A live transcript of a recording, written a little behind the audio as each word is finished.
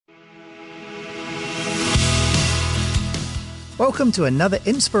Welcome to another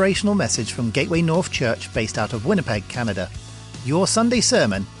inspirational message from Gateway North Church based out of Winnipeg, Canada. Your Sunday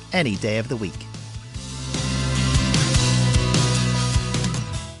sermon any day of the week.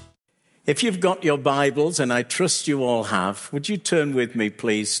 If you've got your Bibles, and I trust you all have, would you turn with me,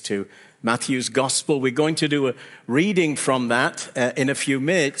 please, to Matthew's Gospel? We're going to do a reading from that in a few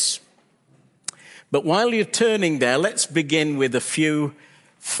minutes. But while you're turning there, let's begin with a few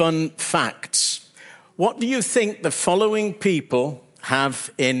fun facts. What do you think the following people have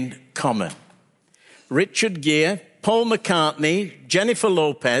in common? Richard Gere, Paul McCartney, Jennifer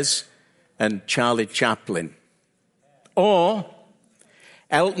Lopez, and Charlie Chaplin. Or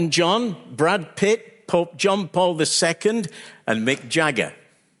Elton John, Brad Pitt, Pope John Paul II, and Mick Jagger.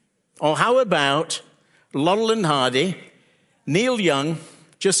 Or how about Laurel and Hardy, Neil Young,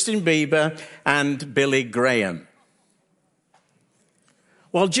 Justin Bieber, and Billy Graham?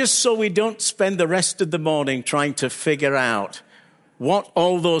 Well, just so we don't spend the rest of the morning trying to figure out what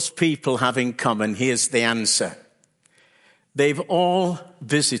all those people have in common, here's the answer. They've all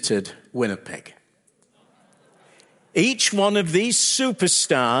visited Winnipeg. Each one of these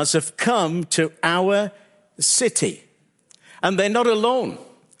superstars have come to our city. And they're not alone.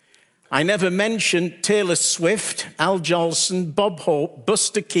 I never mentioned Taylor Swift, Al Jolson, Bob Hope,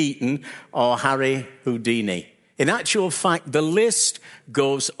 Buster Keaton, or Harry Houdini. In actual fact, the list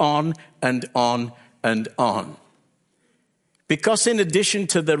goes on and on and on. Because in addition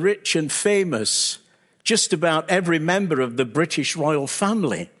to the rich and famous, just about every member of the British royal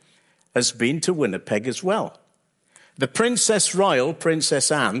family has been to Winnipeg as well. The Princess Royal,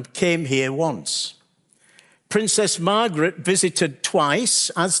 Princess Anne, came here once. Princess Margaret visited twice,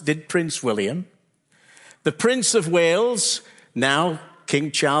 as did Prince William. The Prince of Wales, now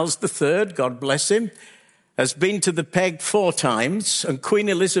King Charles III, God bless him, has been to the Peg 4 times, and Queen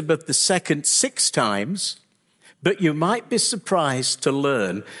Elizabeth II 6 times. But you might be surprised to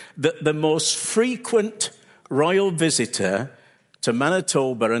learn that the most frequent royal visitor to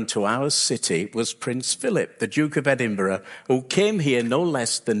Manitoba and to our city was Prince Philip, the Duke of Edinburgh, who came here no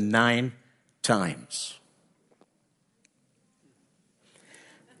less than 9 times.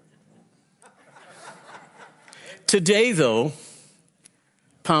 Today, though,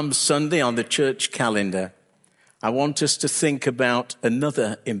 Palm Sunday on the church calendar, I want us to think about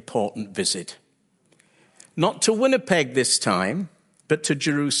another important visit. Not to Winnipeg this time, but to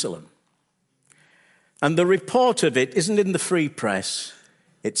Jerusalem. And the report of it isn't in the Free Press,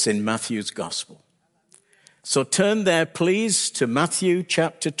 it's in Matthew's Gospel. So turn there, please, to Matthew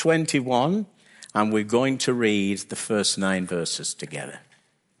chapter 21, and we're going to read the first 9 verses together.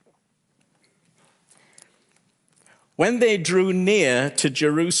 When they drew near to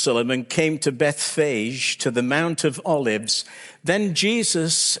Jerusalem and came to Bethphage, to the Mount of Olives, then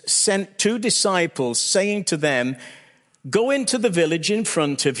Jesus sent 2 disciples, saying to them, "Go into the village in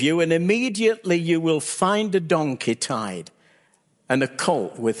front of you, and immediately you will find a donkey tied and a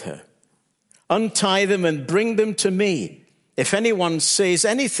colt with her. Untie them and bring them to me. If anyone says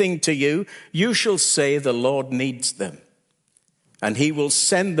anything to you, you shall say the Lord needs them, and he will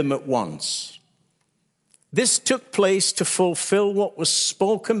send them at once." This took place to fulfill what was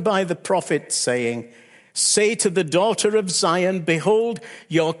spoken by the prophet, saying, "Say to the daughter of Zion, behold,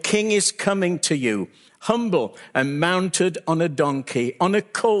 your king is coming to you, humble and mounted on a donkey, on a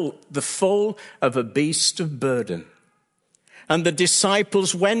colt, the foal of a beast of burden." And the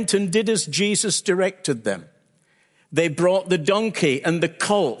disciples went and did as Jesus directed them. They brought the donkey and the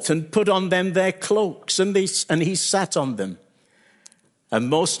colt and put on them their cloaks, and he sat on them. And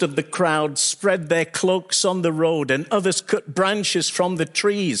most of the crowd spread their cloaks on the road, and others cut branches from the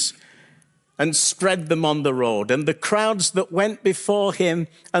trees and spread them on the road. And the crowds that went before him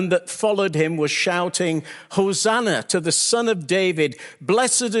and that followed him were shouting, "Hosanna to the Son of David.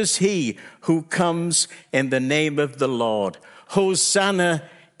 Blessed is he who comes in the name of the Lord. Hosanna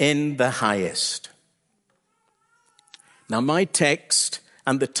in the highest." Now my text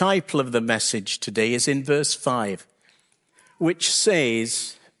and the title of the message today is in verse 5. Which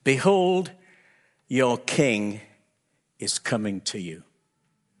says, "Behold, your king is coming to you."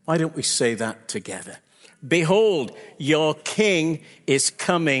 Why don't we say that together? Behold, your king is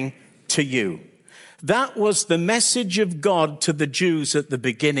coming to you. That was the message of God to the Jews at the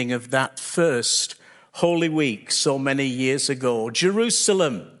beginning of that first Holy Week so many years ago.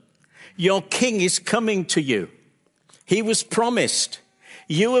 Jerusalem, your king is coming to you. He was promised.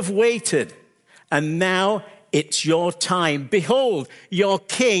 You have waited, and now it's your time. Behold, your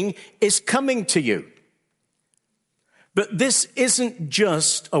king is coming to you. But this isn't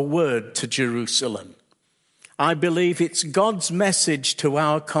just a word to Jerusalem. I believe it's God's message to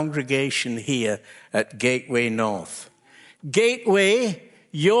our congregation here at Gateway North. Gateway,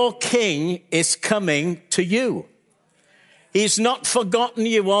 your King is coming to you. He's not forgotten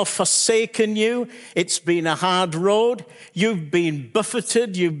you or forsaken you. It's been a hard road. You've been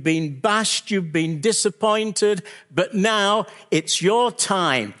buffeted. You've been bashed. You've been disappointed. But now it's your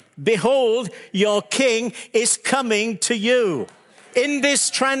time. Behold, your King is coming to you. In this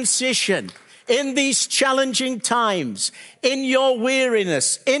transition, in these challenging times, in your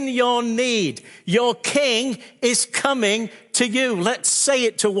weariness, in your need, your King is coming to you. Let's say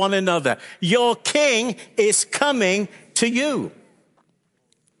it to one another. Your King is coming to you.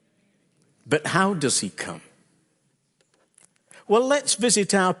 But how does he come? Well, let's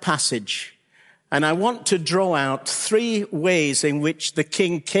visit our passage. And I want to draw out 3 ways in which the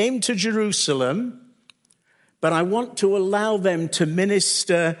King came to Jerusalem, but I want to allow them to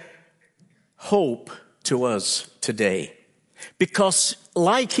minister hope to us today. Because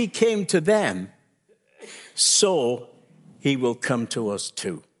like he came to them, so he will come to us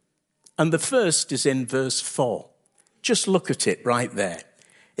too. And the first is in verse 4. Just look at it right there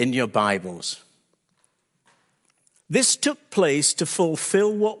in your Bibles. This took place to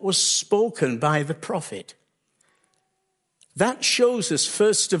fulfill what was spoken by the prophet. That shows us,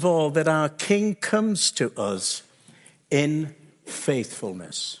 first of all, that our King comes to us in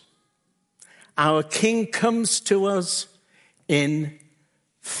faithfulness. Our King comes to us in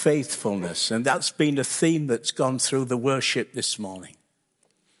faithfulness. And that's been a theme that's gone through the worship this morning.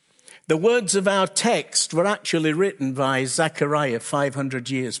 The words of our text were actually written by Zechariah 500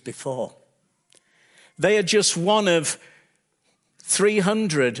 years before. They are just one of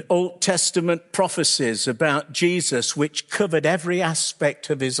 300 Old Testament prophecies about Jesus, which covered every aspect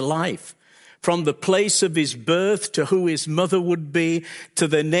of his life, from the place of his birth to who his mother would be, to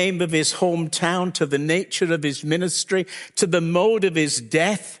the name of his hometown, to the nature of his ministry, to the mode of his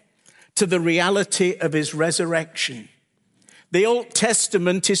death, to the reality of his resurrection. The Old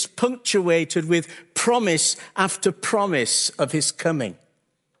Testament is punctuated with promise after promise of his coming.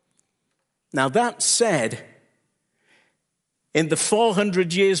 Now that said, in the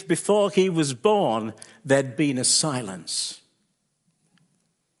 400 years before he was born, there'd been a silence.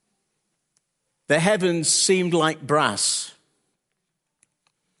 The heavens seemed like brass.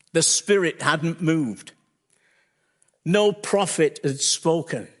 The Spirit hadn't moved. No prophet had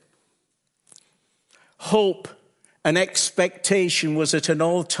spoken. Hope and expectation was at an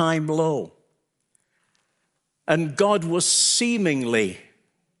all-time low. And God was seemingly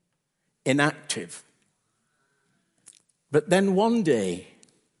inactive. But then one day,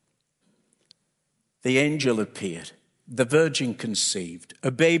 the angel appeared. The virgin conceived.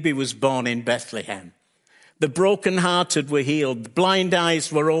 A baby was born in Bethlehem. The brokenhearted were healed. The blind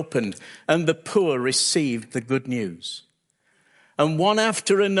eyes were opened. And the poor received the good news. And one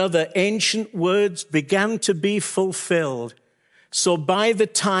after another, ancient words began to be fulfilled. So by the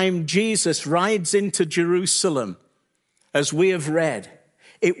time Jesus rides into Jerusalem, as we have read,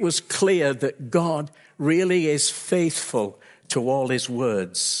 it was clear that God really is faithful to all his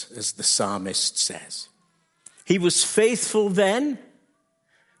words, as the psalmist says. He was faithful then,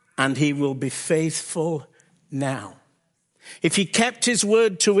 and he will be faithful now. If he kept his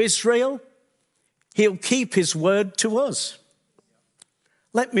word to Israel, he'll keep his word to us.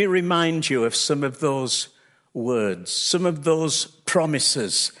 Let me remind you of some of those words, some of those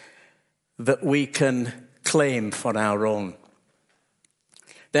promises that we can claim for our own.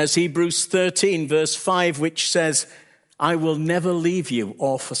 There's Hebrews 13, verse 5, which says, I will never leave you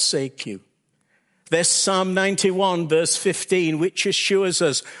or forsake you. There's Psalm 91, verse 15, which assures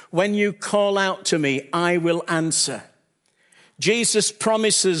us, when you call out to me, I will answer. Jesus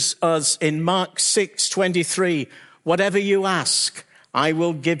promises us in Mark 6:23, whatever you ask, I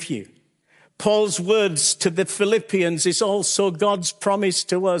will give you. Paul's words to the Philippians is also God's promise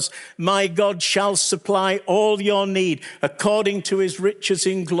to us. My God shall supply all your need according to his riches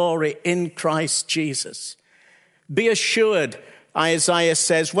in glory in Christ Jesus. Be assured, Isaiah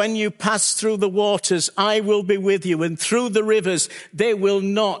says, when you pass through the waters, I will be with you, and through the rivers, they will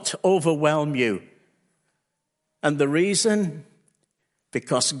not overwhelm you. And the reason?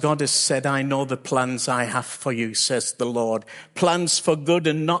 Because God has said, I know the plans I have for you, says the Lord. Plans for good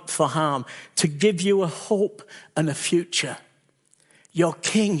and not for harm, to give you a hope and a future. Your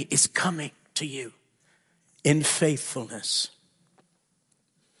King is coming to you in faithfulness.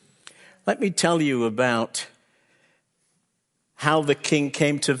 Let me tell you about how the King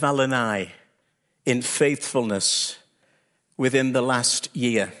came to Vallenai in faithfulness within the last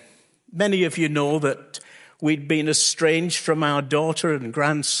year. Many of you know that we'd been estranged from our daughter and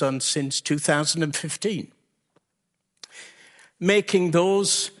grandson since 2015, making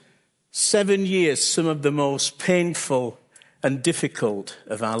those 7 years some of the most painful and difficult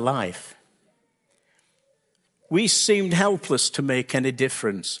of our life. We seemed helpless to make any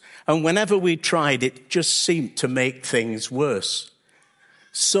difference, and whenever we tried, it just seemed to make things worse.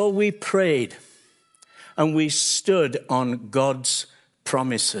 So we prayed, and we stood on God's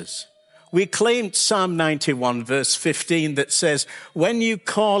promises. We claimed Psalm 91, verse 15, that says, "When you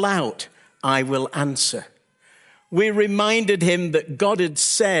call out, I will answer." We reminded him that God had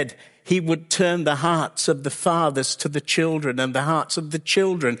said he would turn the hearts of the fathers to the children and the hearts of the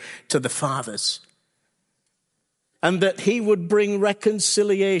children to the fathers, and that he would bring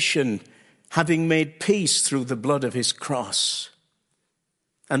reconciliation, having made peace through the blood of his cross.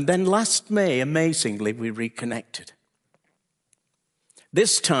 And then last May, amazingly, we reconnected.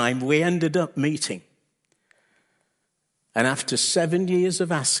 This time we ended up meeting. And after 7 years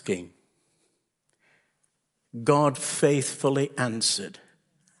of asking, God faithfully answered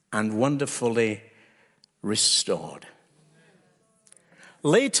and wonderfully restored.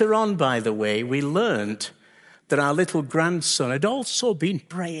 Later on, by the way, we learned that our little grandson had also been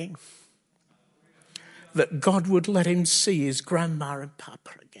praying that God would let him see his grandma and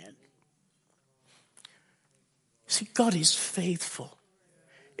papa again. See, God is faithful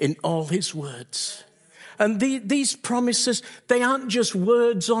in all his words. And these promises, they aren't just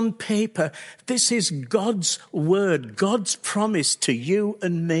words on paper. This is God's word, God's promise to you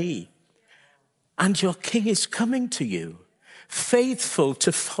and me. And your King is coming to you, faithful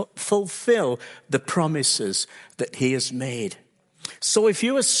to fulfill the promises that he has made. So if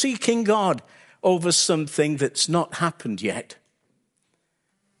you are seeking God over something that's not happened yet,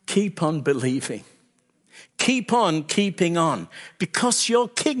 keep on believing. Keep on keeping on, because your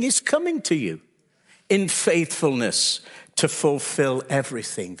King is coming to you in faithfulness to fulfill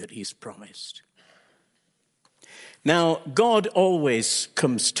everything that he's promised. Now, God always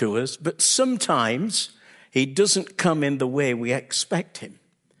comes to us, but sometimes he doesn't come in the way we expect him.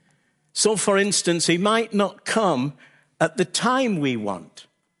 So, for instance, he might not come at the time we want.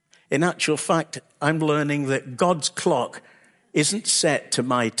 In actual fact, I'm learning that God's clock isn't set to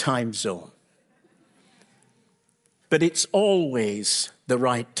my time zone. But it's always the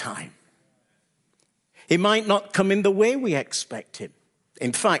right time. He might not come in the way we expect him.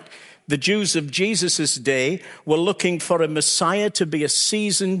 In fact, the Jews of Jesus' day were looking for a Messiah to be a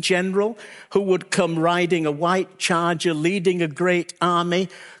seasoned general who would come riding a white charger, leading a great army,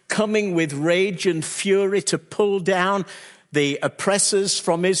 coming with rage and fury to pull down the oppressors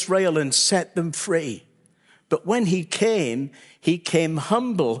from Israel and set them free. But when he came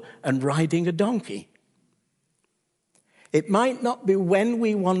humble and riding a donkey. It might not be when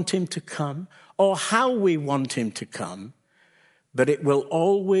we want him to come or how we want him to come, but it will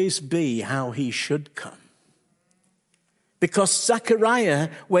always be how he should come. Because Zechariah,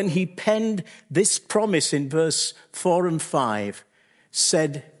 when he penned this promise in verse 4 and 5,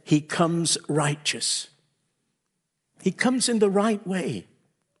 said he comes righteous. He comes in the right way.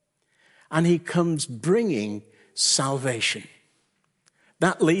 And he comes bringing salvation.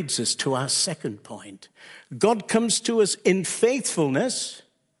 That leads us to our second point. God comes to us in faithfulness.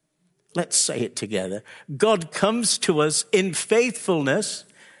 Let's say it together. God comes to us in faithfulness.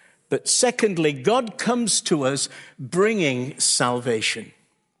 But secondly, God comes to us bringing salvation.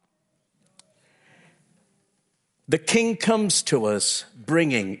 The King comes to us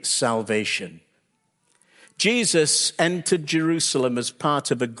bringing salvation. Jesus entered Jerusalem as part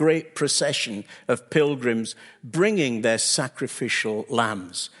of a great procession of pilgrims bringing their sacrificial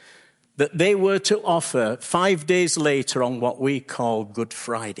lambs that they were to offer 5 days later on what we call Good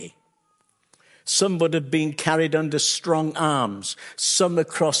Friday. Some would have been carried under strong arms, some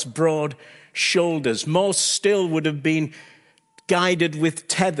across broad shoulders. Most still would have been guided with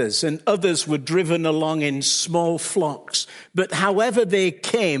tethers, and others were driven along in small flocks. But however they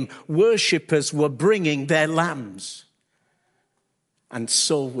came, worshippers were bringing their lambs. And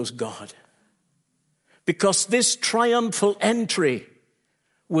so was God. Because this triumphal entry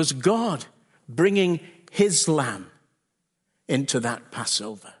was God bringing his lamb into that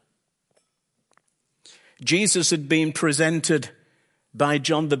Passover. Jesus had been presented by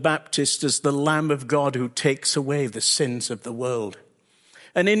John the Baptist as the Lamb of God who takes away the sins of the world.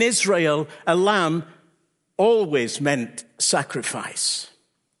 And in Israel, a lamb always meant sacrifice.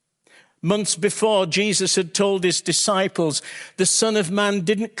 Months before, Jesus had told his disciples, the Son of Man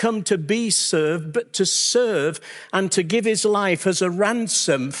didn't come to be served, but to serve and to give his life as a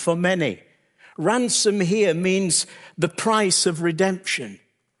ransom for many. Ransom here means the price of redemption.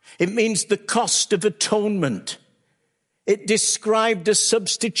 It means the cost of atonement. It described a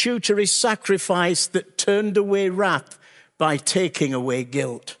substitutory sacrifice that turned away wrath by taking away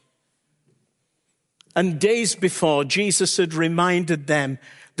guilt. And days before, Jesus had reminded them,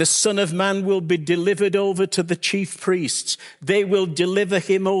 the Son of Man will be delivered over to the chief priests. They will deliver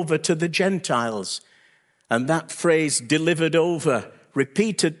him over to the Gentiles. And that phrase, delivered over,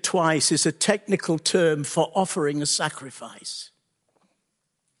 repeated twice, is a technical term for offering a sacrifice.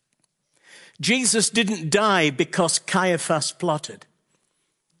 Jesus didn't die because Caiaphas plotted,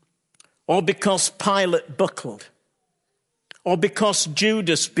 or because Pilate buckled, or because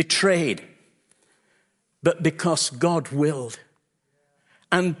Judas betrayed, but because God willed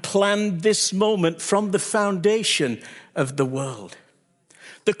and planned this moment from the foundation of the world.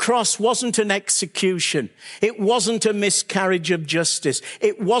 The cross wasn't an execution. It wasn't a miscarriage of justice.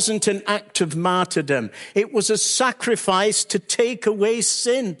 It wasn't an act of martyrdom. It was a sacrifice to take away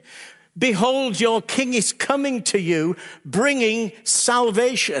sin. Behold, your king is coming to you, bringing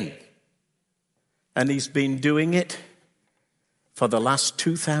salvation. And he's been doing it for the last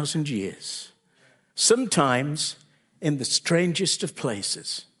 2,000 years, sometimes in the strangest of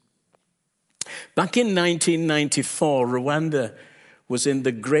places. Back in 1994, Rwanda was in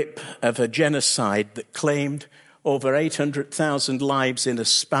the grip of a genocide that claimed over 800,000 lives in a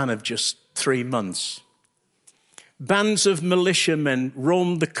span of just 3 months. Bands of militiamen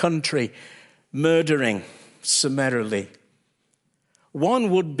roamed the country, murdering summarily. One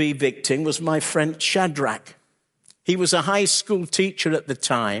would-be victim was my friend Shadrach. He was a high school teacher at the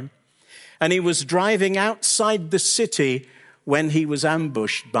time, and he was driving outside the city when he was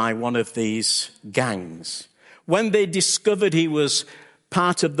ambushed by one of these gangs. When they discovered he was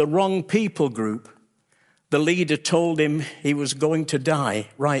part of the wrong people group, the leader told him he was going to die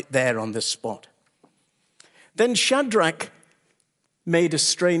right there on the spot. Then Shadrach made a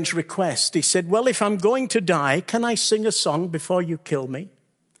strange request. He said, well, if I'm going to die, can I sing a song before you kill me?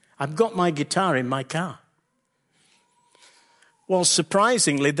 I've got my guitar in my car. Well,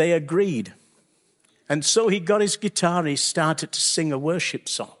 surprisingly, they agreed. And so he got his guitar and he started to sing a worship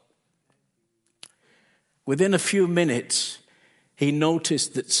song. Within a few minutes, he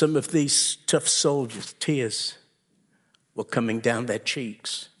noticed that some of these tough soldiers' tears were coming down their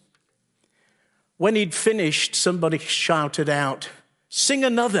cheeks. When he'd finished, somebody shouted out, sing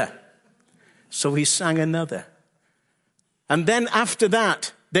another. So he sang another. And then after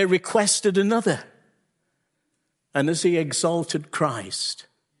that, they requested another. And as he exalted Christ,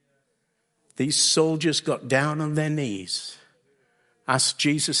 these soldiers got down on their knees, asked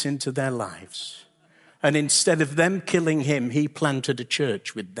Jesus into their lives. And instead of them killing him, he planted a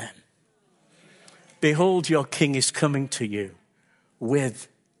church with them. Behold, your king is coming to you with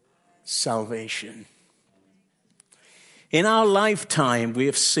salvation. In our lifetime, we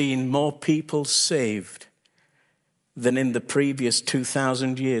have seen more people saved than in the previous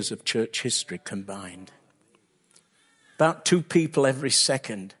 2,000 years of church history combined. About 2 people every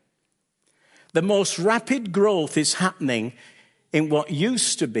second. The most rapid growth is happening in what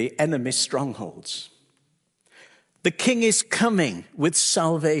used to be enemy strongholds. The king is coming with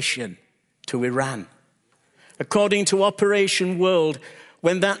salvation to Iran. According to Operation World,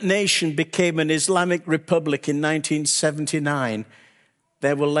 when that nation became an Islamic republic in 1979,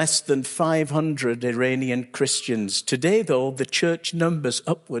 there were less than 500 Iranian Christians. Today, though, the church numbers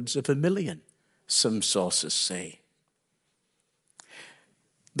upwards of 1 million, some sources say.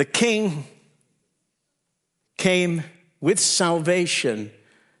 The king came with salvation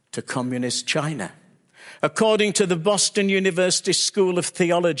to communist China. According to the Boston University School of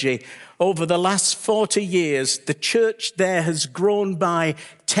Theology, over the last 40 years, the church there has grown by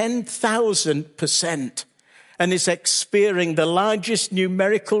 10,000% and is experiencing the largest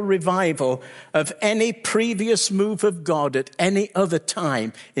numerical revival of any previous move of God at any other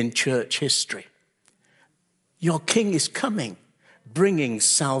time in church history. Your king is coming, bringing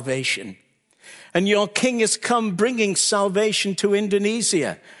salvation. And your king has come bringing salvation to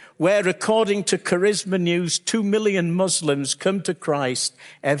Indonesia, where, according to Charisma News, 2 million Muslims come to Christ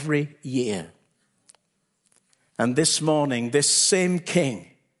every year. And this morning, this same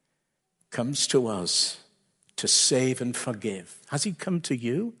king comes to us to save and forgive. Has he come to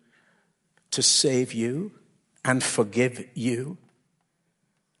you to save you and forgive you?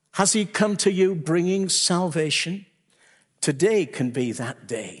 Has he come to you bringing salvation? Today can be that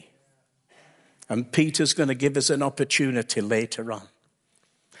day. And Peter's going to give us an opportunity later on.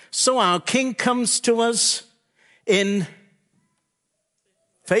 So our king comes to us in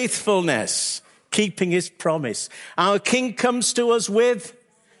faithfulness, keeping his promise. Our king comes to us with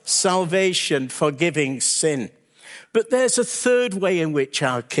salvation, forgiving sin. But there's a third way in which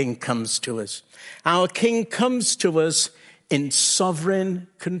our king comes to us. Our king comes to us in sovereign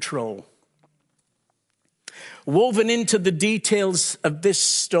control. Woven into the details of this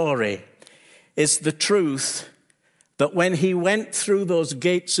story is the truth that when he went through those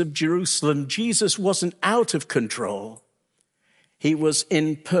gates of Jerusalem, Jesus wasn't out of control. He was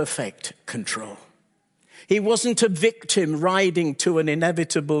in perfect control. He wasn't a victim riding to an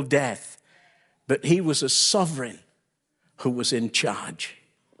inevitable death, but he was a sovereign who was in charge.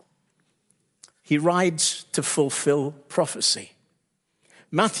 He rides to fulfill prophecy.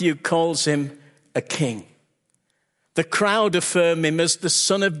 Matthew calls him a king. The crowd affirm him as the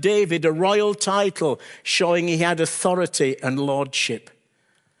Son of David, a royal title showing he had authority and lordship.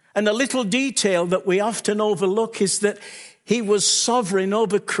 And a little detail that we often overlook is that he was sovereign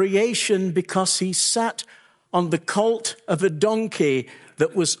over creation because he sat on the colt of a donkey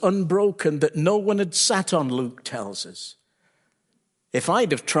that was unbroken, that no one had sat on, Luke tells us. If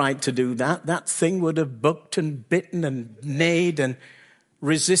I'd have tried to do that, that thing would have bucked and bitten and neighed and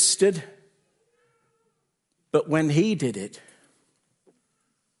resisted. But when he did it,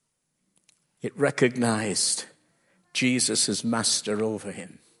 it recognized Jesus as master over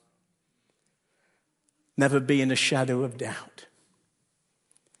him. Never be in a shadow of doubt.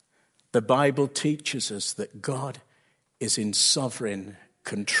 The Bible teaches us that God is in sovereign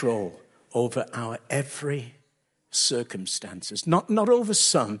control over our every circumstances. Not over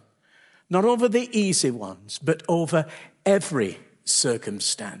some, not over the easy ones, but over every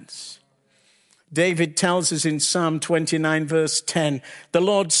circumstance. David tells us in Psalm 29, verse 10, the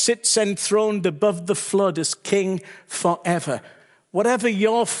Lord sits enthroned above the flood as king forever. Whatever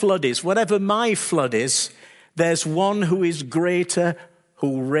your flood is, whatever my flood is, there's one who is greater,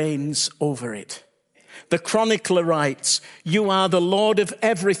 who reigns over it. The chronicler writes, you are the Lord of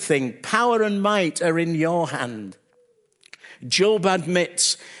everything. Power and might are in your hand. Job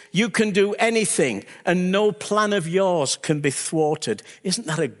admits, you can do anything and no plan of yours can be thwarted. Isn't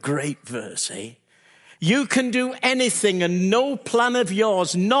that a great verse, eh? You can do anything and no plan of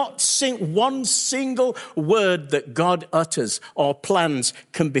yours, not one single word that God utters or plans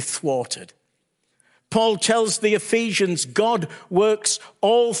can be thwarted. Paul tells the Ephesians, God works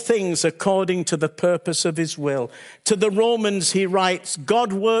all things according to the purpose of his will. To the Romans, he writes,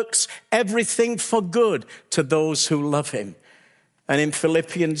 God works everything for good to those who love him. And in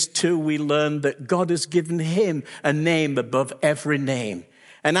Philippians 2, we learn that God has given him a name above every name.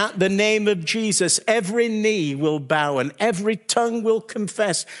 And at the name of Jesus, every knee will bow and every tongue will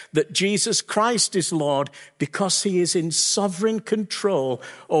confess that Jesus Christ is Lord because he is in sovereign control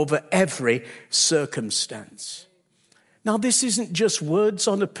over every circumstance. Now, this isn't just words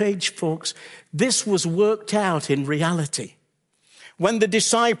on a page, folks. This was worked out in reality. When the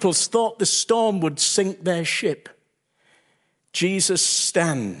disciples thought the storm would sink their ship, Jesus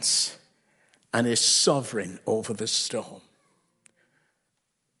stands and is sovereign over the storm.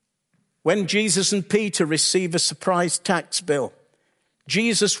 When Jesus and Peter receive a surprise tax bill,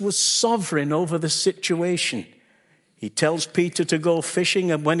 Jesus was sovereign over the situation. He tells Peter to go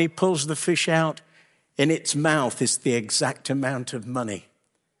fishing, and when he pulls the fish out, in its mouth is the exact amount of money.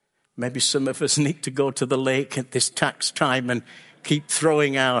 Maybe some of us need to go to the lake at this tax time and keep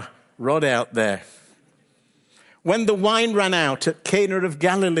throwing our rod out there. When the wine ran out at Cana of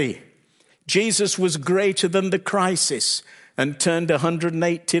Galilee, Jesus was greater than the crisis and turned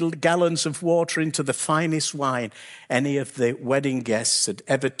 180 gallons of water into the finest wine any of the wedding guests had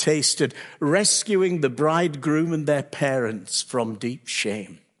ever tasted, rescuing the bridegroom and their parents from deep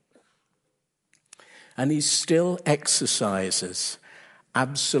shame. And he still exercises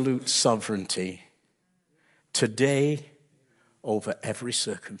absolute sovereignty today over every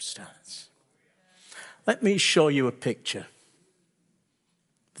circumstance. Let me show you a picture.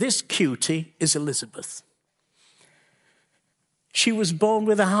 This cutie is Elizabeth. She was born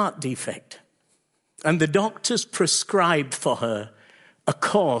with a heart defect, and the doctors prescribed for her a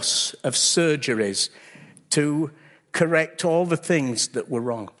course of surgeries to correct all the things that were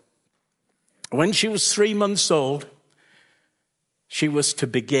wrong. When she was 3 months old, she was to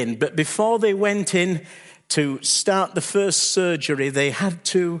begin. But before they went in to start the first surgery, they had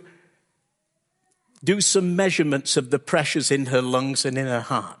to do some measurements of the pressures in her lungs and in her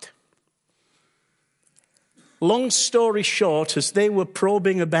heart. Long story short, as they were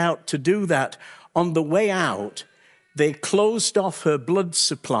probing about to do that, on the way out, they closed off her blood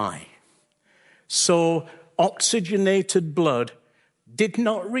supply. So oxygenated blood did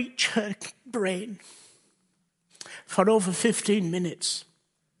not reach her brain for over 15 minutes.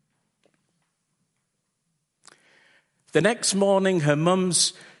 The next morning, her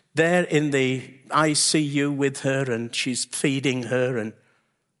mum's there in the ICU with her, and she's feeding her, and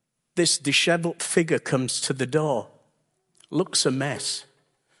this disheveled figure comes to the door, looks a mess.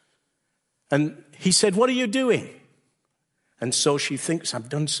 And he said, "What are you doing?" And so she thinks, I've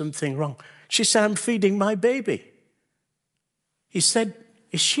done something wrong. She said, I'm feeding my baby. He said,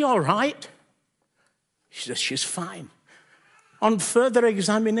 is she all right? She says, she's fine. On further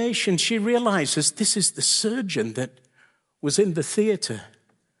examination, she realizes this is the surgeon that was in the theater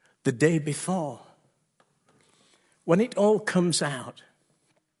the day before. When it all comes out,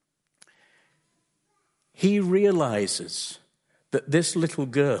 he realizes that this little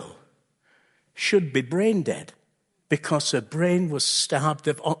girl should be brain dead because her brain was starved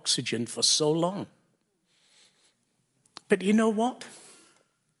of oxygen for so long. But you know what?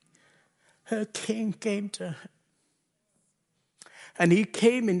 Her king came to her. And he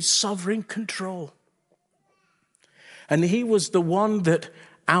came in sovereign control. And he was the one that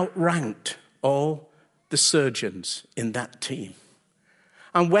outranked all the surgeons in that team.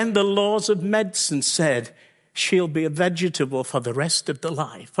 And when the laws of medicine said she'll be a vegetable for the rest of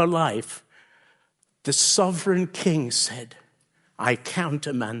her life, the sovereign king said, I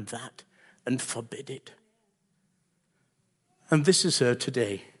countermand that and forbid it. And this is her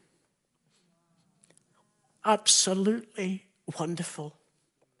today. Absolutely wonderful.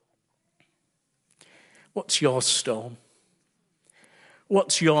 What's your storm?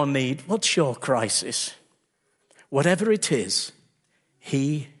 What's your need? What's your crisis? Whatever it is,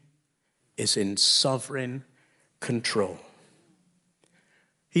 he is in sovereign control.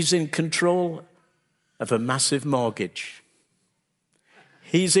 He's in control of a massive mortgage.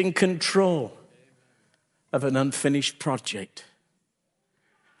 He's in control of an unfinished project.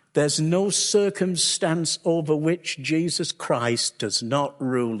 There's no circumstance over which Jesus Christ does not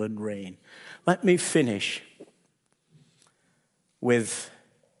rule and reign. Let me finish with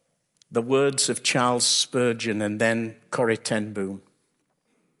the words of Charles Spurgeon and then Corrie ten Boom.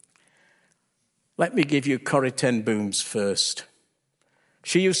 Let me give you Corrie ten Boom's first.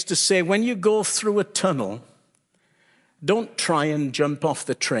 She used to say, when you go through a tunnel, don't try and jump off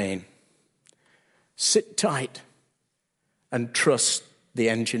the train. Sit tight and trust the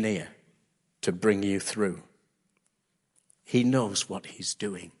engineer to bring you through. He knows what he's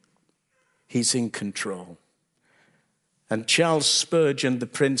doing. He's in control. And Charles Spurgeon, the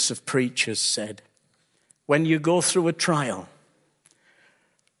Prince of Preachers, said, when you go through a trial,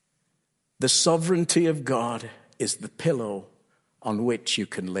 the sovereignty of God is the pillow on which you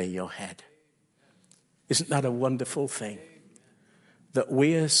can lay your head. Isn't that a wonderful thing? That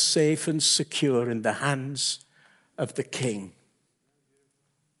we are safe and secure in the hands of the King,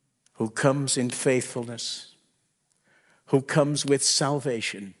 who comes in faithfulness, who comes with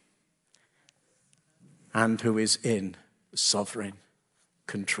salvation, and who is in sovereign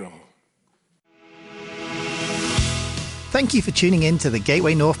control. Thank you for tuning in to the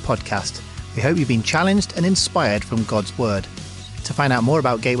Gateway North podcast. We hope you've been challenged and inspired from God's Word. To find out more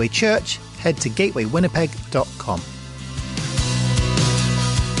about Gateway Church, head to gatewaywinnipeg.com.